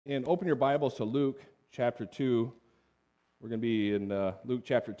And open your Bibles to Luke chapter 2. We're going to be in Luke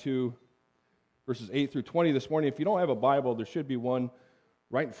chapter 2, verses 8 through 20 this morning. If you don't have a Bible, there should be one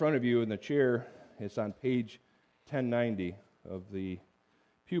right in front of you in the chair. It's on page 1090 of the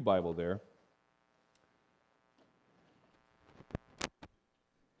Pew Bible there.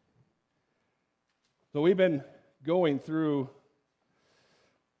 So we've been going through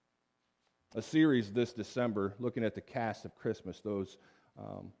a series this December, looking at the cast of Christmas, those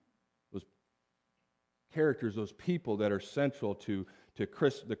characters, those people that are central to the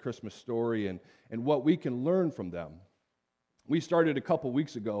Christmas story and what we can learn from them. We started a couple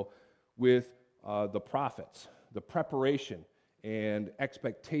weeks ago with the prophets, the preparation and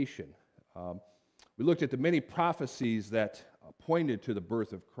expectation. We looked at the many prophecies that pointed to the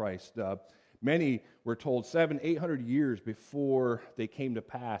birth of Christ. Many were told 700-800 years before they came to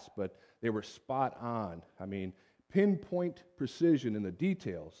pass, but they were spot on. I mean, pinpoint precision in the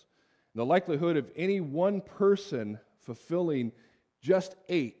details. And the likelihood of any one person fulfilling just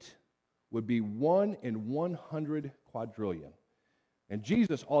 8 would be 1 in 100 quadrillion. And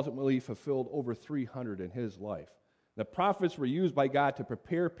Jesus ultimately fulfilled over 300 in his life. The prophets were used by God to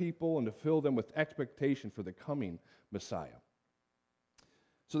prepare people and to fill them with expectation for the coming Messiah,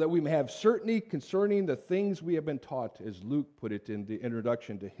 so that we may have certainty concerning the things we have been taught, as Luke put it in the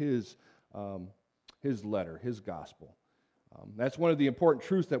introduction to his letter, his gospel. That's one of the important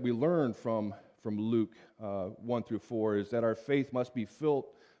truths that we learn from Luke 1 through 4, is that our faith must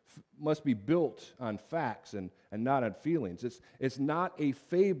be built on facts and not on feelings. It's not a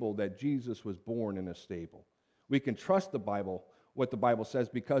fable that Jesus was born in a stable. We can trust the Bible, what the Bible says,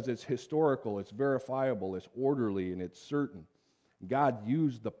 because it's historical, it's verifiable, it's orderly, and it's certain. God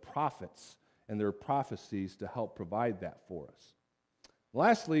used the prophets and their prophecies to help provide that for us.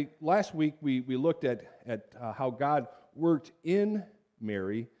 Last week we looked at how God worked in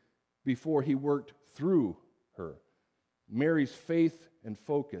Mary before he worked through her. Mary's faith and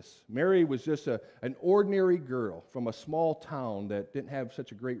focus. Mary was just an ordinary girl from a small town that didn't have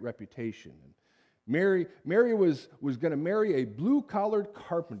such a great reputation. Mary was going to marry a blue-collared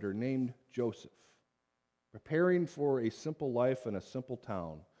carpenter named Joseph, preparing for a simple life in a simple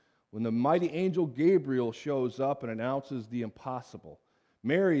town. When the mighty angel Gabriel shows up and announces the impossible,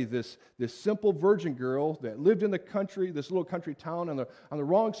 Mary, this simple virgin girl that lived in the country, this little country town on the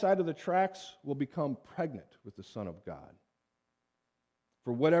wrong side of the tracks, will become pregnant with the Son of God.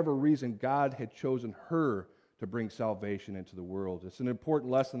 For whatever reason, God had chosen her to bring salvation into the world. It's an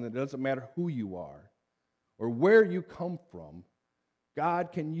important lesson that it doesn't matter who you are or where you come from,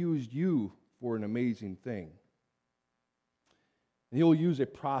 God can use you for an amazing thing. And he'll use a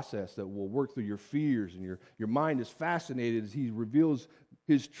process that will work through your fears, and your mind is fascinated as he reveals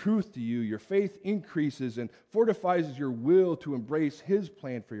his truth to you. Your faith increases and fortifies your will to embrace his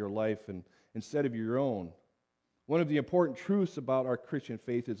plan for your life instead of your own. One of the important truths about our Christian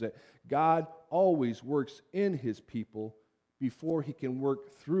faith is that God always works in his people before he can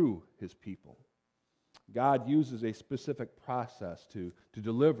work through his people. God uses a specific process to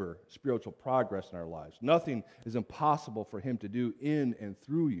deliver spiritual progress in our lives. Nothing is impossible for him to do in and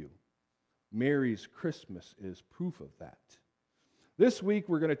through you. Mary's Christmas is proof of that. This week,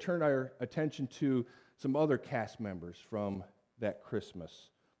 we're going to turn our attention to some other cast members from that Christmas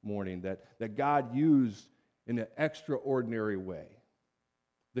morning that God used in an extraordinary way.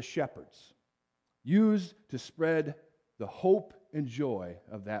 The shepherds, used to spread the hope and joy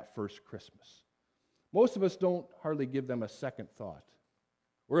of that first Christmas. Most of us don't hardly give them a second thought.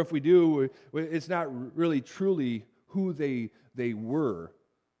 Or if we do, it's not really truly who they were.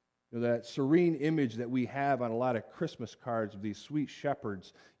 You know, that serene image that we have on a lot of Christmas cards of these sweet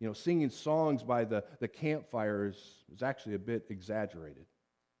shepherds, singing songs by the campfire is actually a bit exaggerated.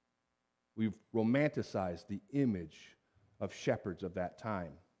 We've romanticized the image of shepherds of that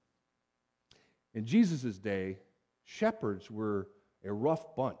time. In Jesus' day, shepherds were a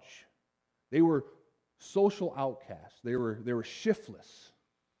rough bunch. They were social outcasts. They were shiftless.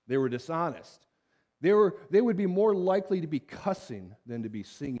 They were dishonest. They would be more likely to be cussing than to be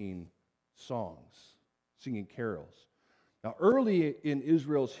singing songs, singing carols. Now, early in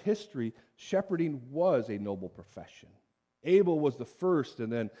Israel's history, shepherding was a noble profession. Abel was the first,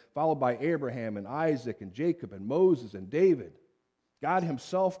 and then followed by Abraham and Isaac and Jacob and Moses and David. God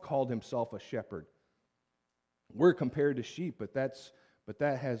himself called himself a shepherd. We're compared to sheep, but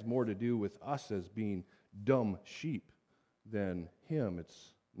that has more to do with us as being dumb sheep than him.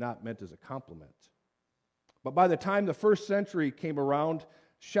 It's not meant as a compliment. But by the time the first century came around,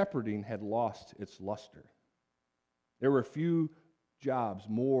 shepherding had lost its luster. There were few jobs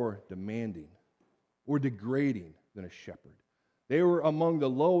more demanding or degrading than a shepherd. They were among the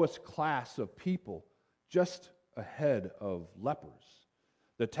lowest class of people, just ahead of lepers.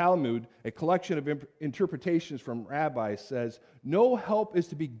 The Talmud, a collection of interpretations from rabbis, says, no help is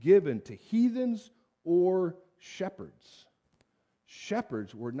to be given to heathens or shepherds.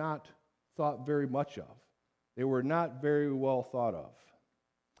 Shepherds were not thought very much of. They were not very well thought of.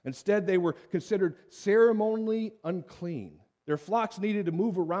 Instead, they were considered ceremonially unclean. Their flocks needed to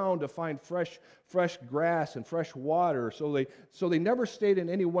move around to find fresh grass and fresh water, so they never stayed in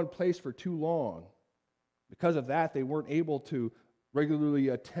any one place for too long. Because of that, they weren't able to regularly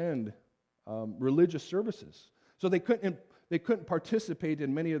attend religious services. So they couldn't participate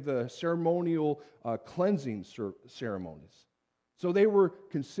in many of the ceremonial cleansing ceremonies. So they were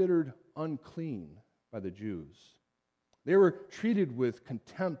considered unclean by the Jews. They were treated with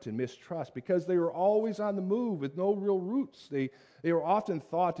contempt and mistrust because they were always on the move with no real roots. They were often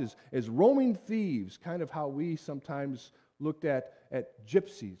thought as roaming thieves, kind of how we sometimes looked at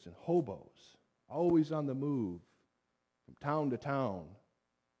gypsies and hobos, always on the move from town to town.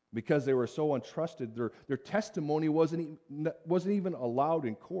 Because they were so untrusted, their testimony wasn't even allowed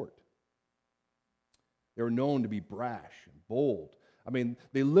in court. They were known to be brash and bold. I mean,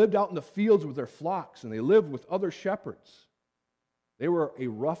 they lived out in the fields with their flocks, and they lived with other shepherds. They were a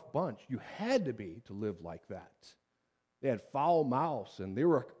rough bunch. You had to be to live like that. They had foul mouths, and they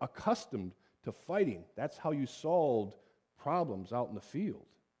were accustomed to fighting. That's how you solved problems out in the field.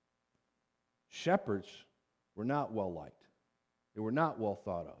 Shepherds were not well liked. They were not well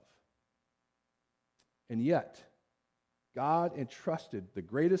thought of. And yet, God entrusted the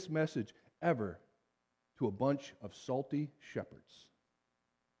greatest message ever to a bunch of salty shepherds.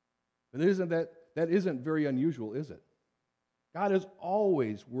 But that isn't very unusual, is it? God has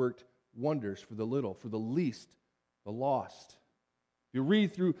always worked wonders for the little, for the least, the lost. If you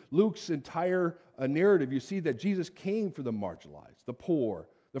read through Luke's entire narrative, you see that Jesus came for the marginalized, the poor,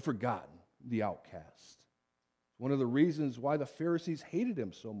 the forgotten, the outcast. One of the reasons why the Pharisees hated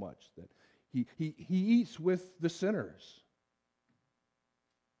him so much, that he eats with the sinners.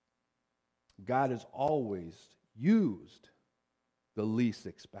 God has always used the least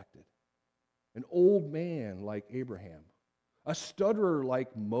expected. An old man like Abraham, a stutterer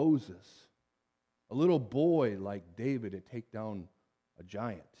like Moses, a little boy like David to take down a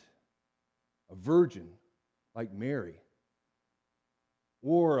giant, a virgin like Mary,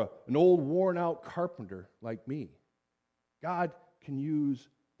 or an old worn-out carpenter like me. God can use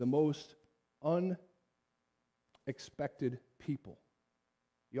the most unexpected people.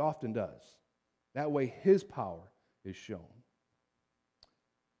 He often does. That way his power is shown.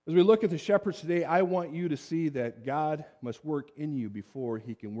 As we look at the shepherds today, I want you to see that God must work in you before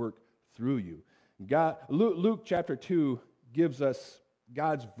he can work through you. Luke chapter 2 gives us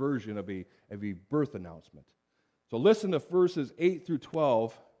God's version of a birth announcement. So listen to verses 8 through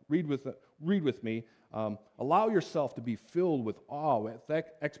 12. Read with me. Allow yourself to be filled with awe, with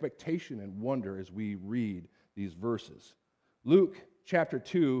expectation and wonder as we read these verses. Luke chapter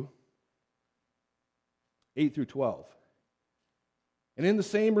 2, 8 through 12. And in the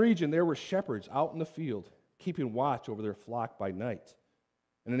same region there were shepherds out in the field, keeping watch over their flock by night.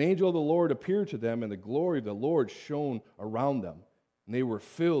 And an angel of the Lord appeared to them, and the glory of the Lord shone around them. And they were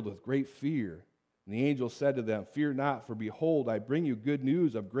filled with great fear. And the angel said to them, "Fear not, for behold, I bring you good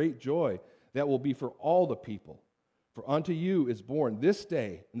news of great joy that will be for all the people. For unto you is born this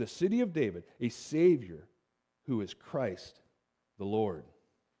day in the city of David a Savior, who is Christ the Lord."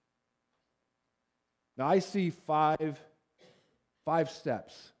 Now I see five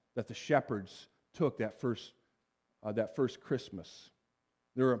steps that the shepherds took that first Christmas.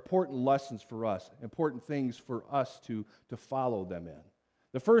 There are important lessons for us, important things for us to follow them in.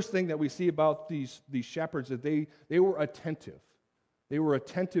 The first thing that we see about these shepherds is that they were attentive. They were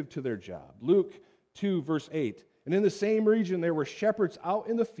attentive to their job. Luke 2, verse 8. And in the same region there were shepherds out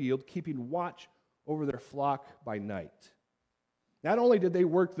in the field, keeping watch over their flock by night. Not only did they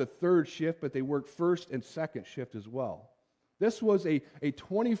work the third shift, but they worked first and second shift as well. This was a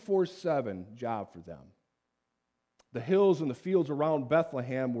 24/7 job for them. The hills and the fields around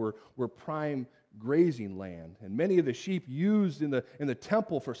Bethlehem were prime grazing land, and many of the sheep used in the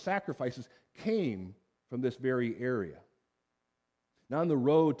temple for sacrifices came from this very area. Now on the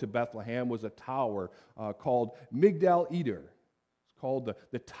road to Bethlehem was a tower called Migdal Eder. It's called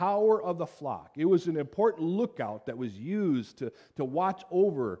the Tower of the Flock. It was an important lookout that was used to watch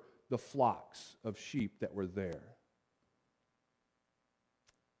over the flocks of sheep that were there.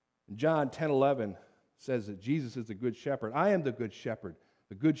 John 10:11 says that Jesus is the good shepherd. I am the good shepherd.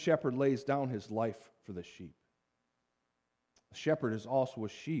 The good shepherd lays down his life for the sheep. A shepherd is also a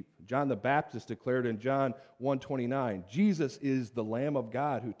sheep. John the Baptist declared in John 1:29, Jesus is the Lamb of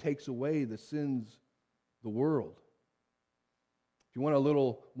God who takes away the sins of the world. If you want a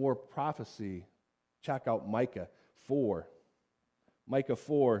little more prophecy, check out Micah 4. Micah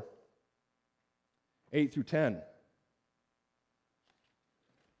 4, 8 through 10.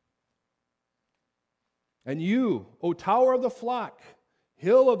 And you, O tower of the flock,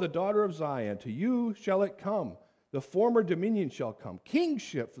 hill of the daughter of Zion, to you shall it come. The former dominion shall come,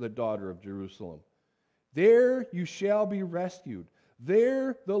 kingship for the daughter of Jerusalem. There you shall be rescued.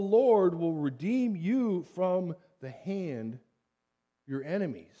 There the Lord will redeem you from the hand of your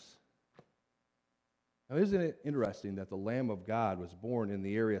enemies. Now, isn't it interesting that the Lamb of God was born in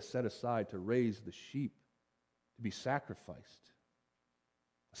the area set aside to raise the sheep to be sacrificed?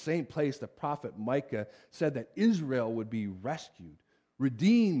 The same place the prophet Micah said that Israel would be rescued,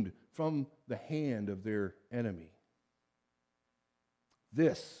 redeemed from the hand of their enemy.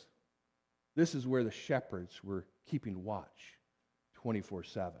 This is where the shepherds were keeping watch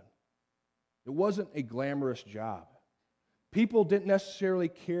 24/7. It wasn't a glamorous job. People didn't necessarily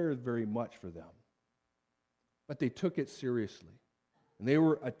care very much for them, but they took it seriously, and they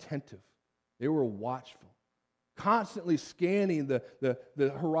were attentive. They were watchful, constantly scanning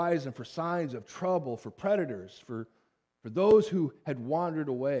the horizon for signs of trouble, for predators, for those who had wandered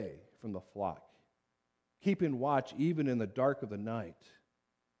away from the flock, keeping watch even in the dark of the night.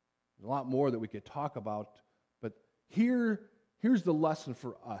 There's a lot more that we could talk about, but here's the lesson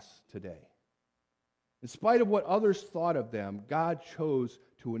for us today. In spite of what others thought of them, God chose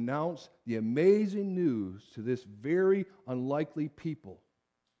to announce the amazing news to this very unlikely people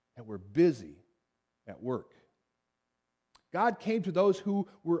that were busy at work. God came to those who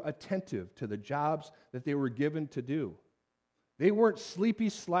were attentive to the jobs that they were given to do. They weren't sleepy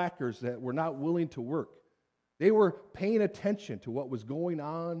slackers that were not willing to work. They were paying attention to what was going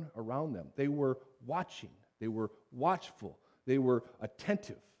on around them. They were watching. They were watchful. They were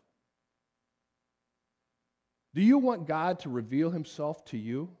attentive. Do you want God to reveal himself to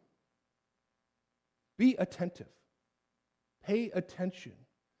you? Be attentive. Pay attention.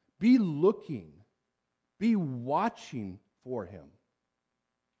 Be looking. Be watching for him.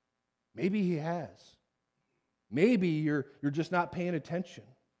 Maybe he has. Maybe you're just not paying attention.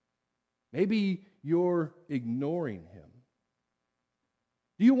 Maybe you're ignoring him.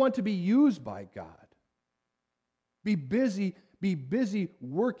 Do you want to be used by God? Be busy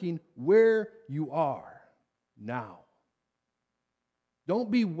working where you are now. Don't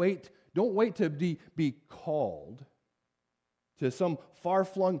wait to be called to some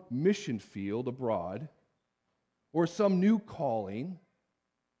far-flung mission field abroad or some new calling.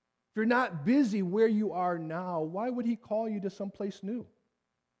 If you're not busy where you are now, why would he call you to someplace new?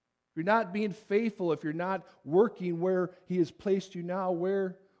 If you're not being faithful, if you're not working where he has placed you now,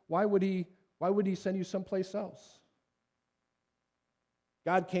 why would he send you someplace else?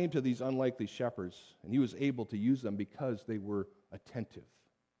 God came to these unlikely shepherds, and he was able to use them because they were attentive.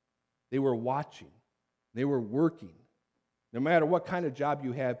 They were watching. They were working. No matter what kind of job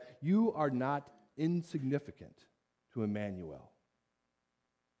you have, you are not insignificant to Emmanuel.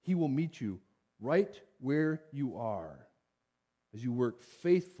 He will meet you right where you are as you work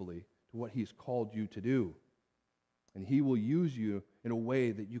faithfully to what he's called you to do. And he will use you in a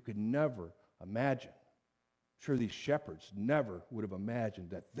way that you could never imagine. I'm sure these shepherds never would have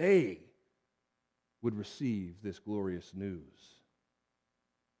imagined that they would receive this glorious news.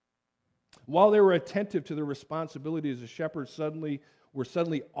 While they were attentive to their responsibilities, the shepherds were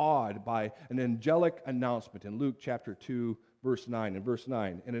suddenly awed by an angelic announcement in Luke chapter 2, verse 9. In verse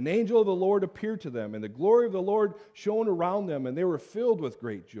 9, and an angel of the Lord appeared to them, and the glory of the Lord shone around them, and they were filled with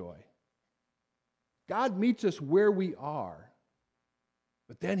great joy. God meets us where we are,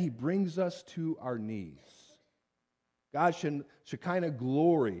 but then he brings us to our knees. God's Shekinah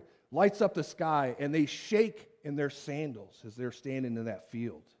glory lights up the sky, and they shake in their sandals as they're standing in that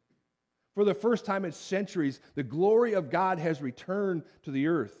field. For the first time in centuries, the glory of God has returned to the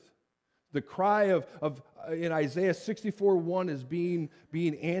earth. The cry of in Isaiah 64:1 is being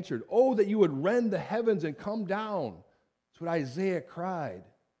answered. Oh, that you would rend the heavens and come down. That's what Isaiah cried.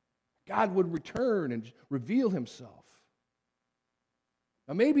 God would return and reveal himself.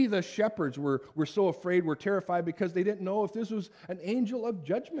 Now, maybe the shepherds were so afraid, were terrified because they didn't know if this was an angel of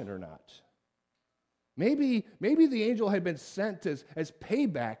judgment or not. Maybe the angel had been sent as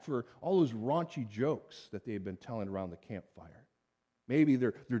payback for all those raunchy jokes that they had been telling around the campfire. Maybe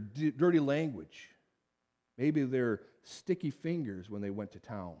their dirty language. Maybe their sticky fingers when they went to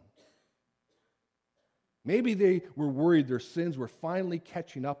town. Maybe they were worried their sins were finally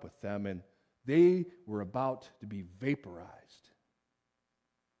catching up with them and they were about to be vaporized.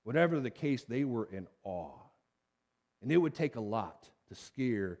 Whatever the case, they were in awe. And it would take a lot to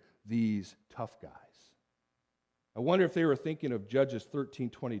scare these tough guys. I wonder if they were thinking of Judges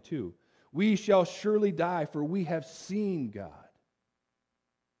 13:22. We shall surely die, for we have seen God.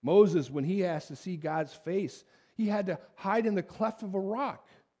 Moses, when he asked to see God's face, he had to hide in the cleft of a rock.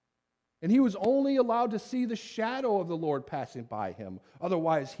 And he was only allowed to see the shadow of the Lord passing by him.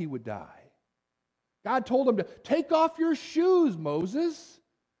 Otherwise, he would die. God told him to take off your shoes, Moses,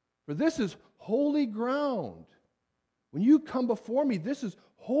 for this is holy ground. When you come before me, this is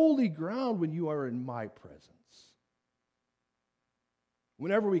holy ground when you are in my presence.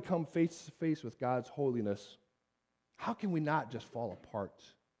 Whenever we come face to face with God's holiness, how can we not just fall apart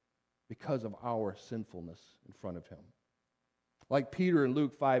because of our sinfulness in front of him? Like Peter in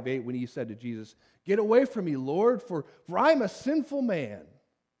Luke 5:8 when he said to Jesus, "Get away from me, Lord, for I'm a sinful man."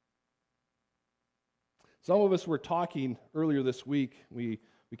 Some of us were talking earlier this week. We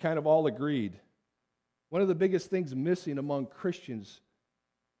kind of all agreed. One of the biggest things missing among Christians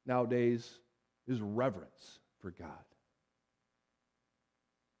nowadays is reverence for God.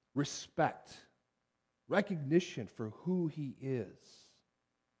 Respect, recognition for who he is.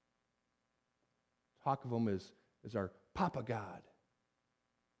 Talk of him as our Papa God,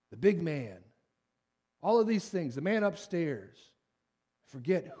 the big man, all of these things, the man upstairs.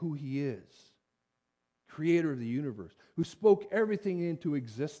 Forget who he is, creator of the universe, who spoke everything into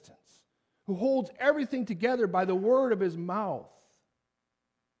existence, who holds everything together by the word of his mouth.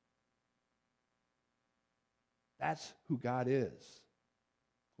 That's who God is.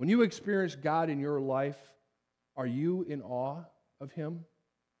 When you experience God in your life, are you in awe of him?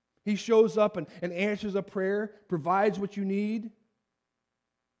 He shows up and answers a prayer, provides what you need.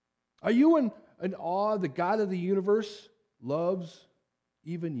 Are you in awe the God of the universe loves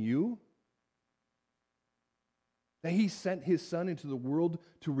even you? That he sent his son into the world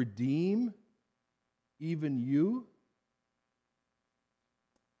to redeem even you?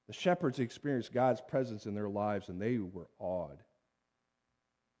 The shepherds experienced God's presence in their lives, and they were awed.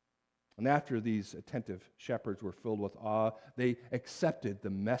 And after these attentive shepherds were filled with awe, they accepted the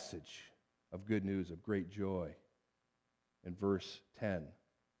message of good news of great joy. In verse 10,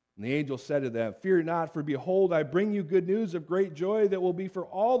 and the angel said to them, "Fear not, for behold, I bring you good news of great joy that will be for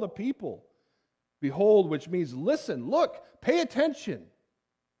all the people. Behold," which means listen, look, pay attention.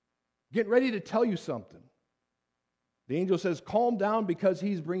 Get ready to tell you something. The angel says, calm down, because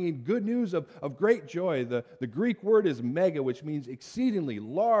he's bringing good news of great joy. The Greek word is mega, which means exceedingly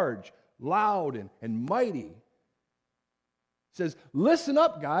large, loud, and mighty. It says, listen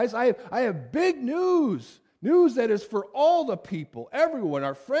up, guys. I have big news. News that is for all the people, everyone,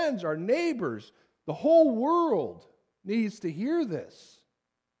 our friends, our neighbors. The whole world needs to hear this.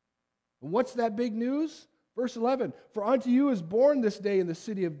 And what's that big news? Verse 11, for unto you is born this day in the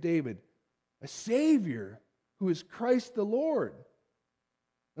city of David a Savior, who is Christ the Lord.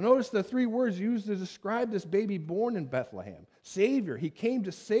 Now notice the three words used to describe this baby born in Bethlehem. Savior. He came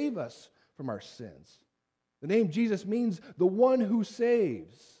to save us from our sins. The name Jesus means the one who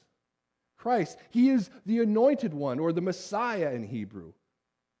saves. Christ. He is the anointed one, or the Messiah in Hebrew.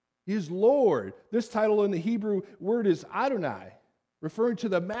 He is Lord. This title in the Hebrew word is Adonai, referring to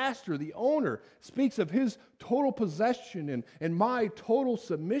the master, the owner. Speaks of his total possession and my total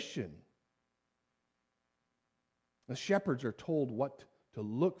submission. The shepherds are told what to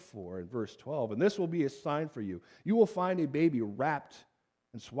look for in verse 12. And this will be a sign for you. You will find a baby wrapped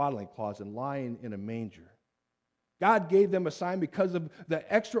in swaddling cloths and lying in a manger. God gave them a sign because of the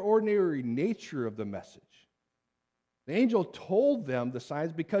extraordinary nature of the message. The angel told them the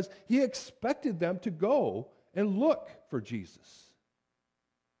signs because he expected them to go and look for Jesus.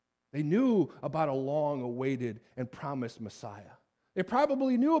 They knew about a long-awaited and promised Messiah. They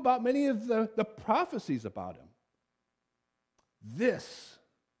probably knew about many of the prophecies about him. This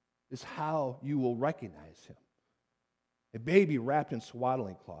is how you will recognize him. A baby wrapped in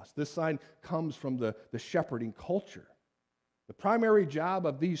swaddling cloths. This sign comes from the shepherding culture. The primary job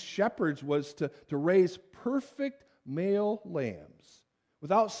of these shepherds was to raise perfect male lambs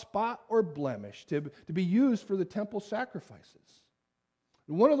without spot or blemish to be used for the temple sacrifices.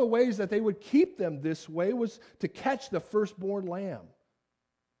 And one of the ways that they would keep them this way was to catch the firstborn lamb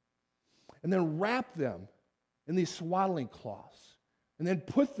and then wrap them in these swaddling cloths, and then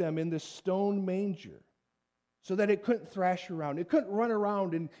put them in this stone manger so that it couldn't thrash around. It couldn't run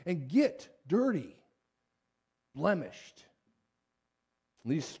around and get dirty, blemished.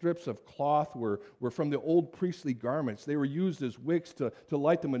 And these strips of cloth were from the old priestly garments. They were used as wicks to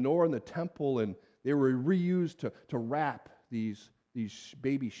light the menorah in the temple, and they were reused to wrap these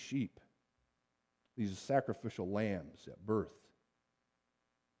baby sheep, these sacrificial lambs at birth.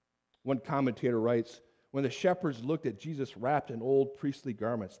 One commentator writes, when the shepherds looked at Jesus wrapped in old priestly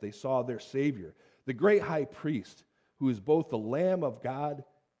garments, they saw their Savior, the great high priest, who is both the Lamb of God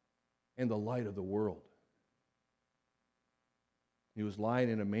and the light of the world. He was lying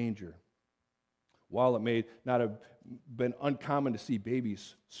in a manger. While it may not have been uncommon to see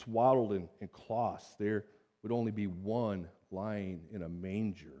babies swaddled in cloths, there would only be one lying in a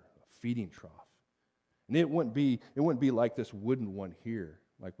manger, a feeding trough. And it wouldn't be like this wooden one here,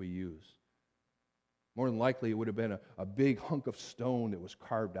 like we use. More than likely, it would have been a big hunk of stone that was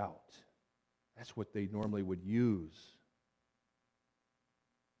carved out. That's what they normally would use.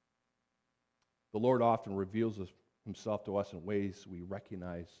 The Lord often reveals himself to us in ways we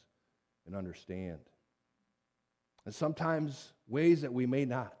recognize and understand. And sometimes ways that we may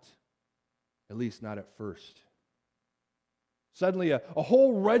not, at least not at first. Suddenly, a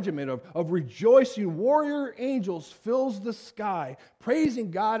whole regiment of rejoicing warrior angels fills the sky,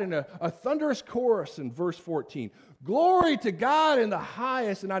 praising God in a thunderous chorus in verse 14. Glory to God in the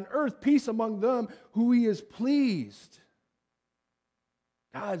highest, and on earth peace among them who he is pleased.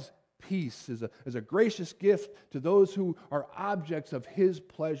 God's peace is a gracious gift to those who are objects of his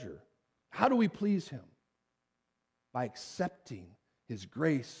pleasure. How do we please him? By accepting his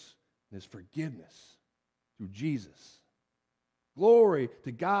grace and his forgiveness through Jesus. Glory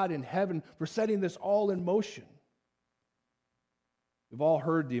to God in heaven for setting this all in motion. We've all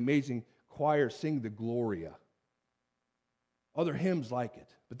heard the amazing choir sing the Gloria. Other hymns like it,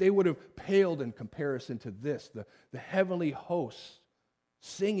 but they would have paled in comparison to this, the heavenly hosts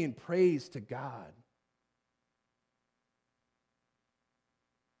singing praise to God.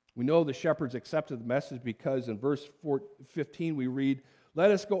 We know the shepherds accepted the message because in verse 15 we read, let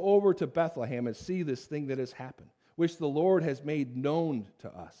us go over to Bethlehem and see this thing that has happened, which the Lord has made known to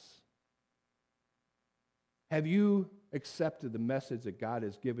us. Have you accepted the message that God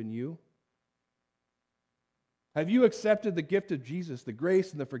has given you? Have you accepted the gift of Jesus, the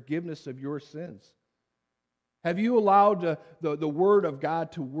grace and the forgiveness of your sins? Have you allowed the Word of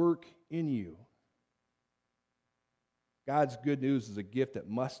God to work in you? God's good news is a gift that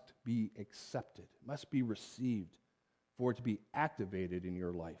must be accepted, must be received for it to be activated in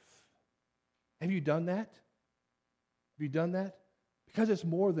your life. Have you done that? Have you done that? Because it's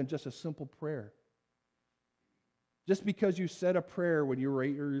more than just a simple prayer. Just because you said a prayer when you were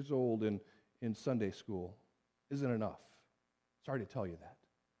 8 years old in Sunday school isn't enough. Sorry to tell you that.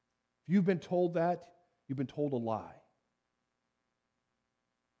 If you've been told that, you've been told a lie.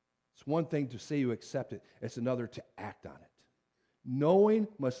 It's one thing to say you accept it. It's another to act on it. Knowing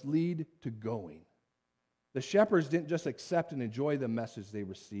must lead to going. The shepherds didn't just accept and enjoy the message they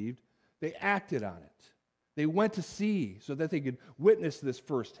received. They acted on it. They went to see so that they could witness this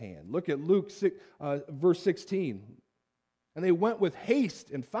firsthand. Look at Luke 6, verse 16. And they went with haste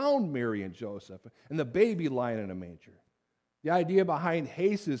and found Mary and Joseph and the baby lying in a manger. The idea behind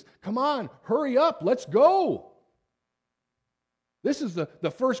haste is, come on, hurry up, let's go. This is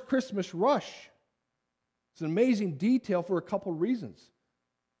the first Christmas rush. It's an amazing detail for a couple reasons.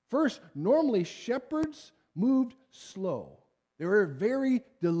 First, normally shepherds moved slow. They were very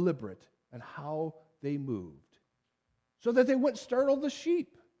deliberate in how they moved so that they wouldn't startle the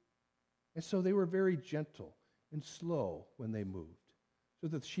sheep. And so they were very gentle and slow when they moved so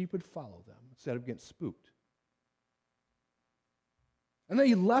that the sheep would follow them instead of getting spooked. And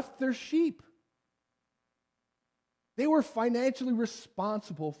they left their sheep. They were financially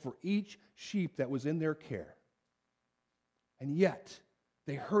responsible for each sheep that was in their care. And yet,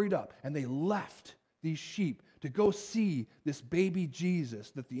 they hurried up and they left these sheep to go see this baby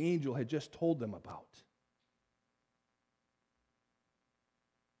Jesus that the angel had just told them about.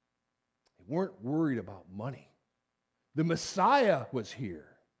 They weren't worried about money. The Messiah was here.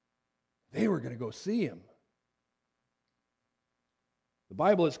 They were going to go see him. The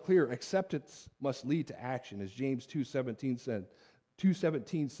Bible is clear. Acceptance must lead to action, as James 2:17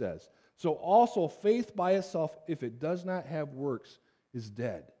 says. So also faith by itself, if it does not have works, is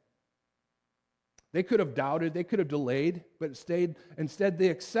dead. They could have doubted, they could have delayed, but instead they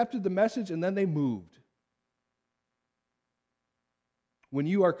accepted the message and then they moved. When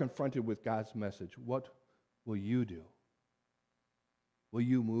you are confronted with God's message, what will you do? Will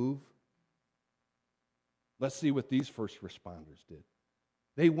you move? Let's see what these first responders did.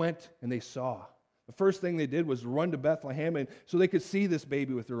 They went and they saw. The first thing they did was run to Bethlehem and so they could see this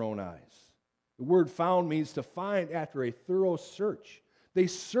baby with their own eyes. The word found means to find after a thorough search. They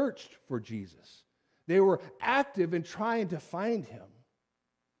searched for Jesus. They were active in trying to find him.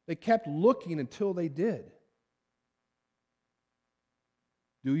 They kept looking until they did.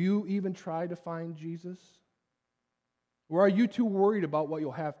 Do you even try to find Jesus? Or are you too worried about what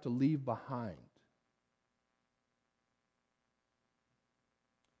you'll have to leave behind?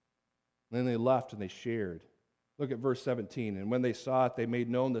 And then they left and they shared. Look at verse 17. And when they saw it, they made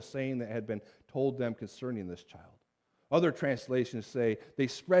known the saying that had been told them concerning this child. Other translations say they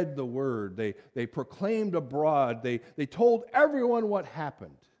spread the word. They proclaimed abroad. They told everyone what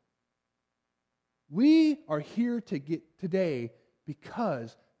happened. We are here today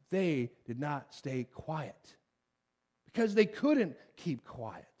because they did not stay quiet. Because they couldn't keep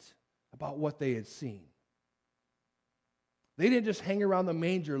quiet about what they had seen. They didn't just hang around the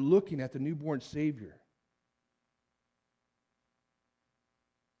manger looking at the newborn Savior.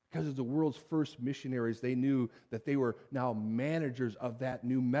 Because as the world's first missionaries, they knew that they were now managers of that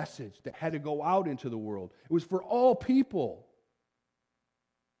new message that had to go out into the world. It was for all people.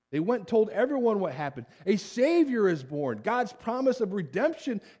 They went and told everyone what happened. A Savior is born. God's promise of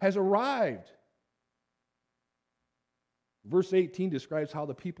redemption has arrived. Verse 18 describes how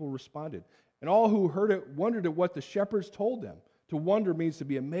the people responded. And all who heard it wondered at what the shepherds told them. To wonder means to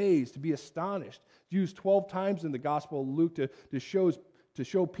be amazed, to be astonished. It's used 12 times in the Gospel of Luke to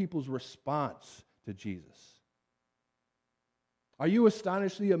show people's response to Jesus. Are you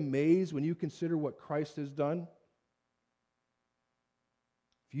astonishingly amazed when you consider what Christ has done?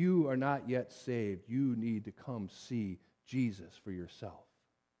 If you are not yet saved, you need to come see Jesus for yourself.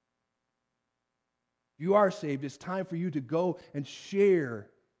 If you are saved, it's time for you to go and share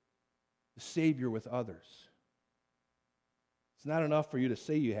the Savior with others. It's not enough for you to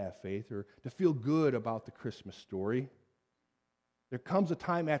say you have faith or to feel good about the Christmas story. There comes a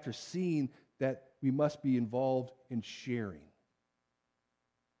time after seeing that we must be involved in sharing.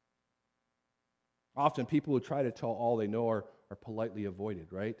 Often people who try to tell all they know are politely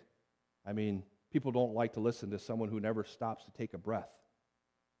avoided, right? I mean, people don't like to listen to someone who never stops to take a breath.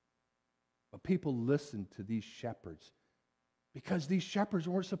 But people listen to these shepherds because these shepherds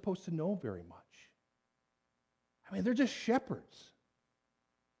weren't supposed to know very much. I mean, they're just shepherds.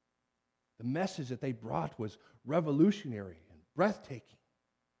 The message that they brought was revolutionary and breathtaking.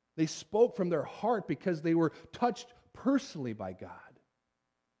 They spoke from their heart because they were touched personally by God.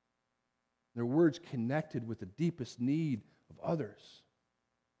 Their words connected with the deepest need of others.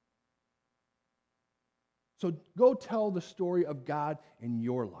 So go tell the story of God in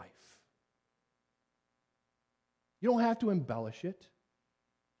your life. You don't have to embellish it,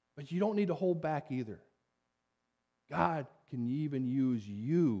 but you don't need to hold back either. God can even use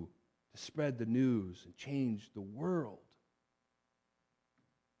you to spread the news and change the world.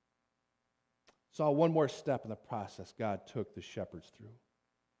 Saw one more step in the process God took the shepherds through.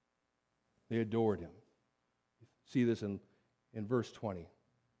 They adored him. See this in verse 20.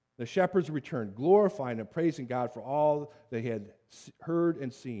 The shepherds returned, glorifying and praising God for all they had heard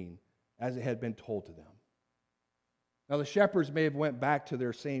and seen, as it had been told to them. Now the shepherds may have went back to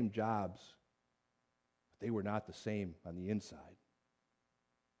their same jobs, but they were not the same on the inside.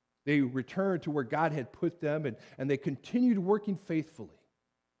 They returned to where God had put them, and they continued working faithfully.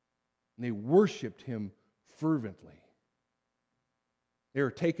 And they worshiped him fervently. They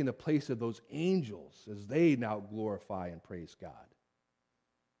were taking the place of those angels as they now glorify and praise God.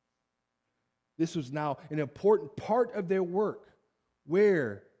 This was now an important part of their work,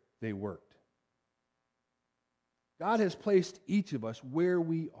 where they worked. God has placed each of us where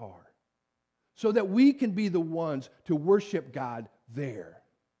we are so that we can be the ones to worship God there.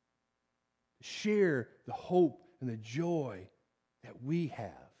 Share the hope and the joy that we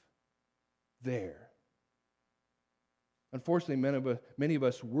have there. Unfortunately, many of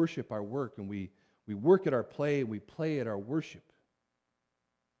us worship our work, and we work at our play, and we play at our worship.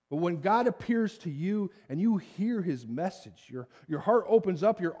 But when God appears to you and you hear his message, your heart opens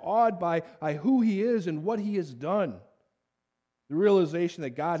up, you're awed by who he is and what he has done. The realization that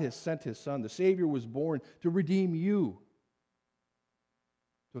God has sent his Son, the Savior was born to redeem you,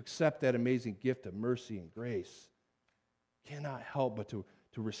 to accept that amazing gift of mercy and grace. Cannot help but to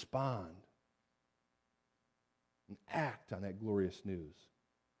respond and act on that glorious news.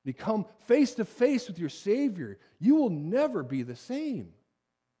 When you come face to face with your Savior, you will never be the same.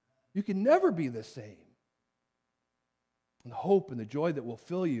 You can never be the same. And the hope and the joy that will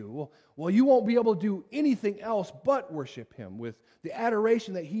fill you, well, you won't be able to do anything else but worship him with the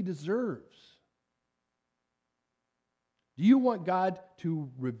adoration that he deserves. Do you want God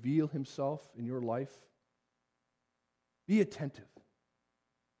to reveal himself in your life? Be attentive.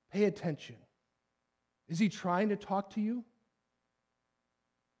 Pay attention. Is he trying to talk to you?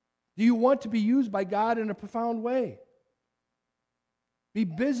 Do you want to be used by God in a profound way? Be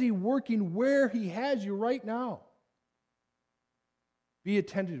busy working where he has you right now. Be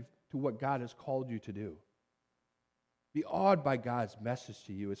attentive to what God has called you to do. Be awed by God's message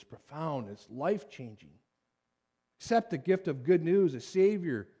to you. It's profound. It's life-changing. Accept the gift of good news, a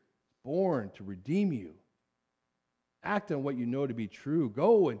Savior born to redeem you. Act on what you know to be true.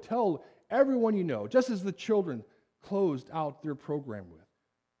 Go and tell everyone you know, just as the children closed out their program with.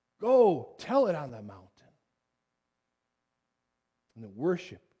 Go tell it on the mountain. And then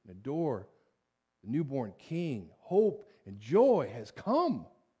worship and adore the newborn King. Hope and joy has come.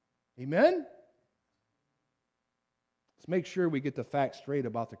 Amen? Let's make sure we get the facts straight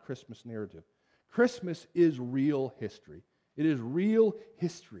about the Christmas narrative. Christmas is real history. It is real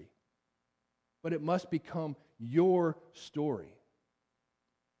history. But it must become your story.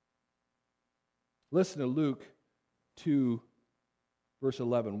 Listen to Luke 2, verse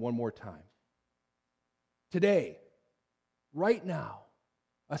 11 one more time. Today, right now,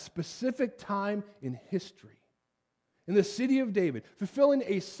 a specific time in history, in the city of David, fulfilling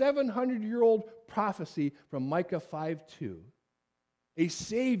a 700-year-old prophecy from Micah 5:2, a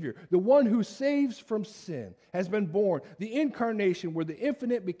Savior, the one who saves from sin, has been born, the incarnation where the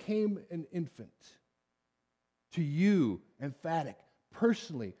infinite became an infant. To you, emphatic,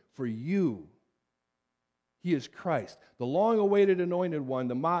 personally, for you. He is Christ, the long-awaited anointed one,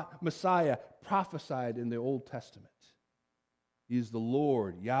 the Messiah prophesied in the Old Testament. He is the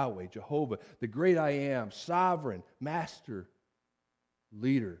Lord, Yahweh, Jehovah, the great I am, sovereign, master,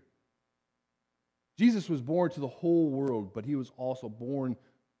 leader. Jesus was born to the whole world, but he was also born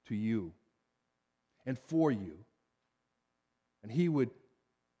to you and for you. And he would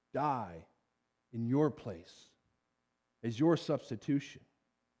die in your place as your substitution.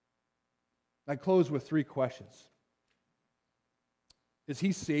 I close with 3 questions. Is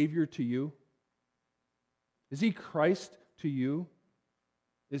he Savior to you? Is he Christ to you?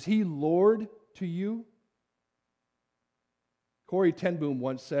 Is he Lord to you? Corrie ten Boom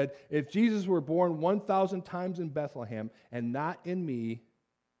once said, if Jesus were born 1,000 times in Bethlehem and not in me,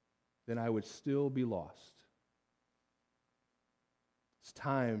 then I would still be lost. It's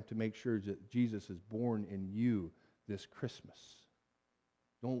time to make sure that Jesus is born in you this Christmas.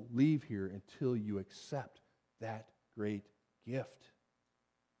 Don't leave here until you accept that great gift.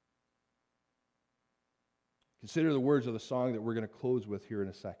 Consider the words of the song that we're going to close with here in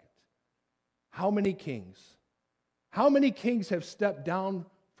a second. How many kings have stepped down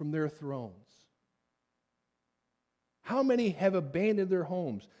from their thrones? How many have abandoned their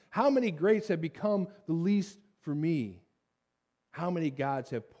homes? How many greats have become the least for me? How many gods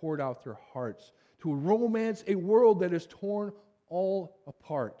have poured out their hearts to romance a world that is torn all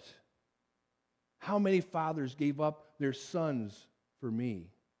apart? How many fathers gave up their sons for me?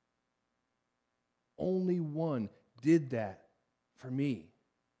 Only one did that for me.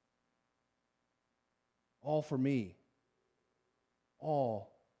 All for me.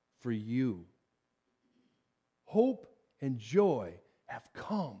 All for you. Hope and joy have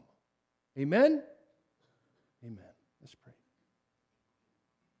come. Amen? Amen. Let's pray.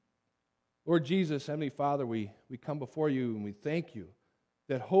 Lord Jesus, Heavenly Father, we come before you and we thank you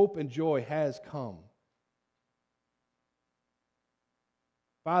that hope and joy has come.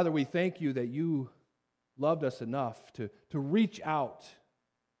 Father, we thank you that you loved us enough to reach out,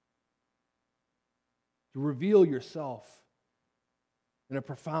 to reveal yourself in a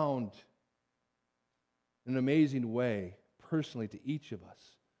profound and amazing way, personally to each of us.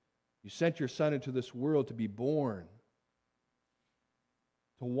 You sent your Son into this world to be born,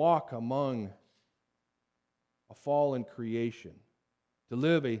 to walk among a fallen creation, to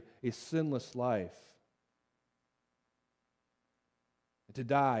live a sinless life, and to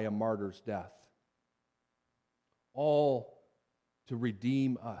die a martyr's death, all to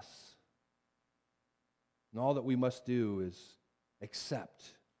redeem us. And all that we must do is accept,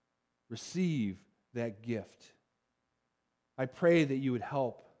 receive that gift. I pray that you would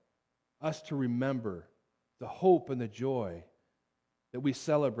help us to remember the hope and the joy that we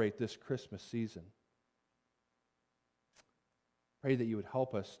celebrate this Christmas season. Pray that you would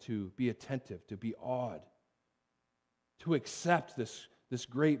help us to be attentive, to be awed, to accept this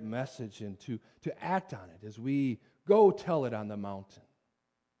great message and to act on it as we go tell it on the mountain.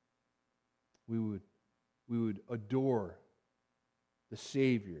 We would adore the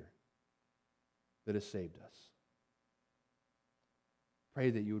Savior that has saved us. Pray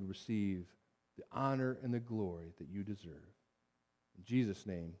that you would receive the honor and the glory that you deserve. In Jesus'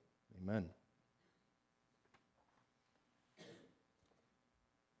 name, amen.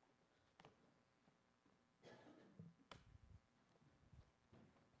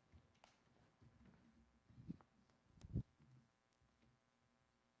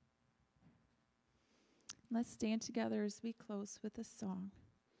 Let's stand together as we close with a song.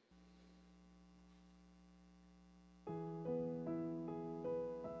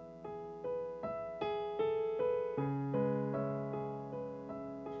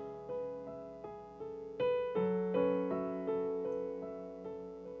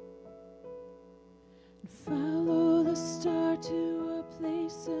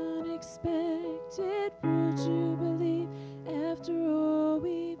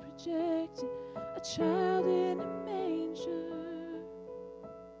 rejected, a child in a manger.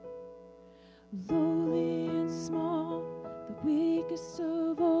 Lowly and small, the weakest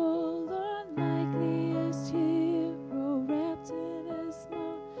of all, unlikeliest hero, wrapped in his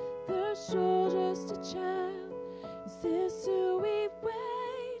mother's shoulder, just a child. Is this who we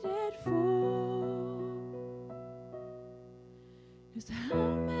waited for? 'Cause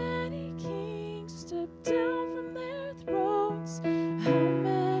how many kings stepped down from their thrones? How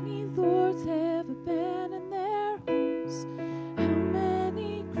many lords have abandoned their homes? How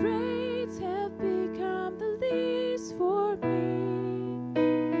many greats have become the least for me?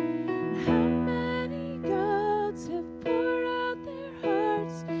 How many gods have poured out their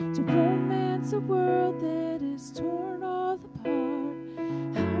hearts to romance a world that is torn all apart?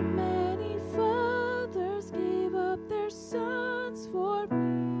 How many fathers gave up their sons for me?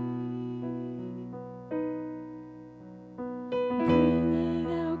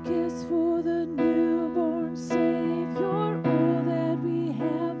 Bringing out gifts for the newborn Savior, all that we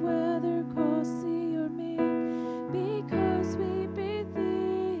have, whether costly or meek, because we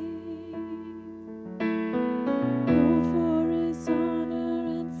believe. Gold for his honor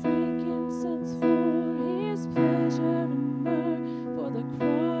and frankincense for his pleasure, and myrrh for the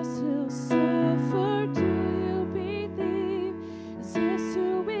cross he'll suffer. Do you believe? Is this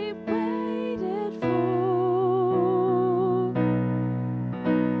who we waited for?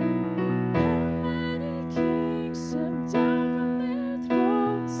 How many kings stepped down from their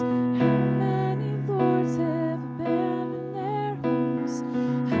thrones? How many lords have abandoned their homes?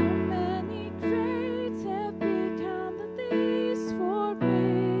 How many greats have become the least for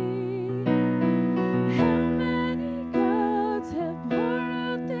me? How many gods have poured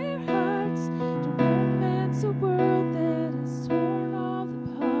out their hearts to romance a world that is torn all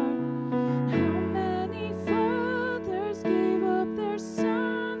apart? How many fathers gave up their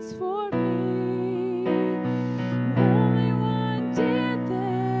sons for me? Only one did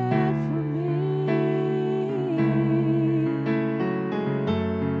that for me.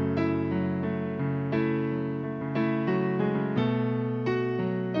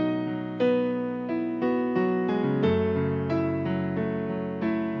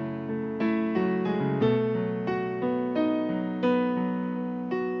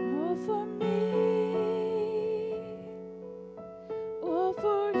 All for me, all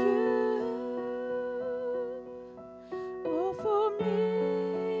for you, all for me,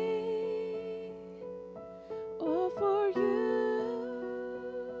 all for you.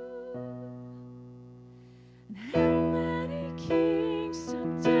 And how many kings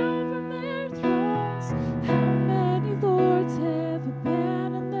stepped down from their thrones? How many lords have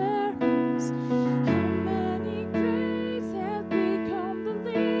abandoned their homes? How many greats have become the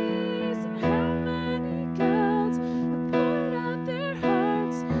least? And how many gods have poured out their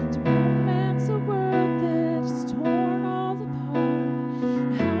hearts to romance a world that is torn all apart?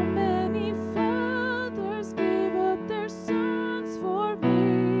 How many fathers gave up their sons for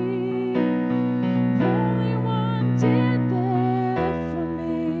me? Only one did that for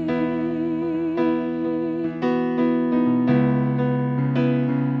me.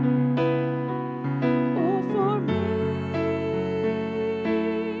 All for me,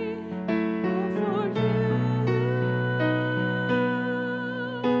 all for you.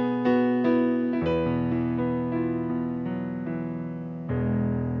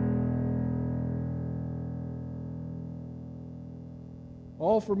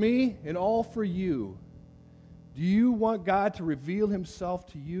 All for me and all for you. Do you want God to reveal himself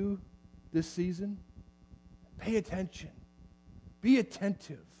to you this season? Pay attention. Be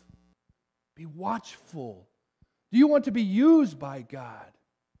attentive. Be watchful. Do you want to be used by God?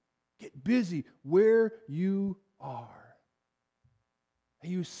 Get busy where you are.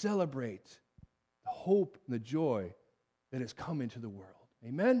 And you celebrate the hope and the joy that has come into the world.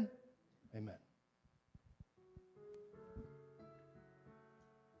 Amen? Amen.